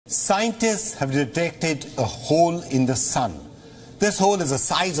Scientists have detected a hole in the sun. This hole is the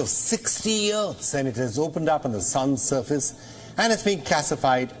size of 60 Earths and it has opened up on the sun's surface and it's been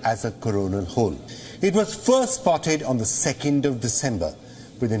classified as a coronal hole. It was first spotted on the 2nd of December.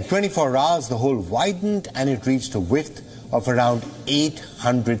 Within 24 hours, the hole widened and it reached a width of around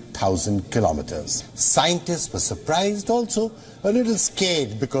 800,000 kilometers. Scientists were surprised, also a little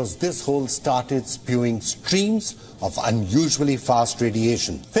scared, because this hole started spewing streams of unusually fast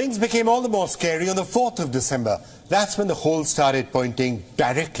radiation. Things became all the more scary on the 4th of December. That's when the hole started pointing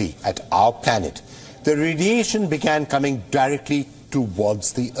directly at our planet. The radiation began coming directly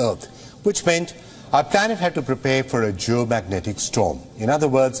towards the Earth, which meant our planet had to prepare for a geomagnetic storm. In other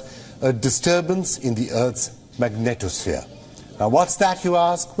words, a disturbance in the Earth's magnetosphere. Now, what's that, you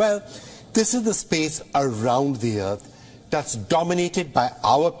ask? Well, this is the space around the Earth that's dominated by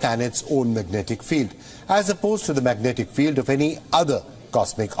our planet's own magnetic field, as opposed to the magnetic field of any other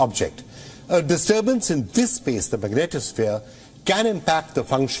cosmic object. A disturbance in this space, the magnetosphere, can impact the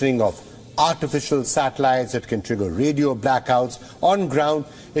functioning of artificial satellites. It can trigger radio blackouts. On ground,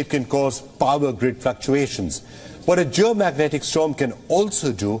 it can cause power grid fluctuations. What a geomagnetic storm can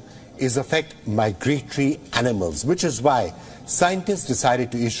also do is affect migratory animals, which is why scientists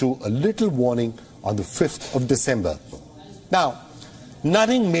decided to issue a little warning on the 5th of December. Now,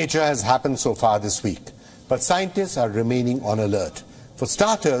 nothing major has happened so far this week, but scientists are remaining on alert. For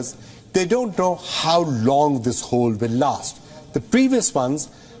starters, they don't know how long this hole will last. The previous ones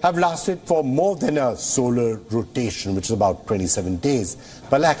have lasted for more than a solar rotation, which is about 27 days.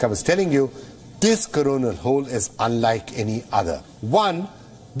 But like I was telling you, this coronal hole is unlike any other. One,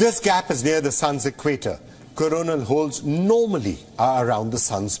 this gap is near the sun's equator. Coronal holes normally are around the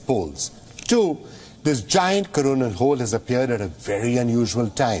sun's poles. Two, this giant coronal hole has appeared at a very unusual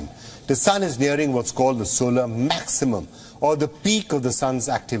time. The sun is nearing what's called the solar maximum, or the peak of the sun's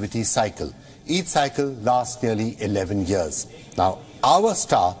activity cycle. Each cycle lasts nearly 11 years. Now, our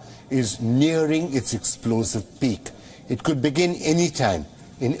star is nearing its explosive peak. It could begin any time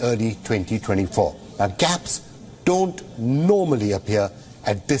in early 2024. Now, gaps don't normally appear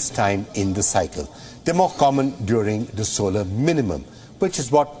at this time in the cycle. They're more common during the solar minimum, which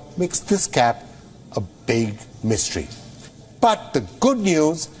is what makes this gap a big mystery. But the good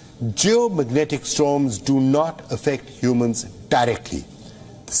news, geomagnetic storms do not affect humans directly.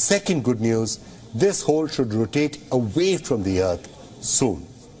 The second good news, this hole should rotate away from the Earth soon.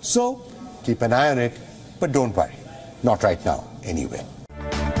 So keep an eye on it, but don't worry. Not right now, anyway.